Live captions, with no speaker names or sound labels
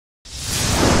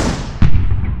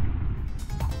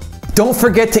don't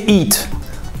forget to eat.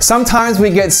 Sometimes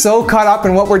we get so caught up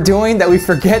in what we're doing that we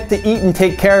forget to eat and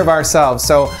take care of ourselves.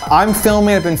 So I'm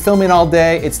filming, I've been filming all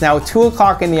day. It's now 2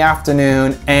 o'clock in the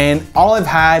afternoon and all I've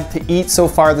had to eat so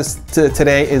far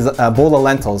today is a bowl of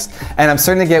lentils. And I'm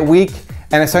starting to get weak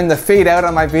and I'm starting to fade out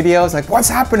on my videos. Like, what's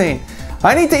happening?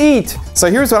 I need to eat.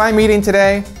 So here's what I'm eating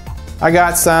today. I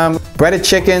got some breaded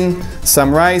chicken,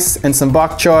 some rice, and some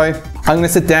bok choy. I'm gonna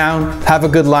sit down, have a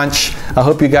good lunch. I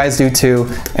hope you guys do too,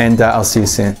 and I'll see you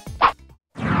soon.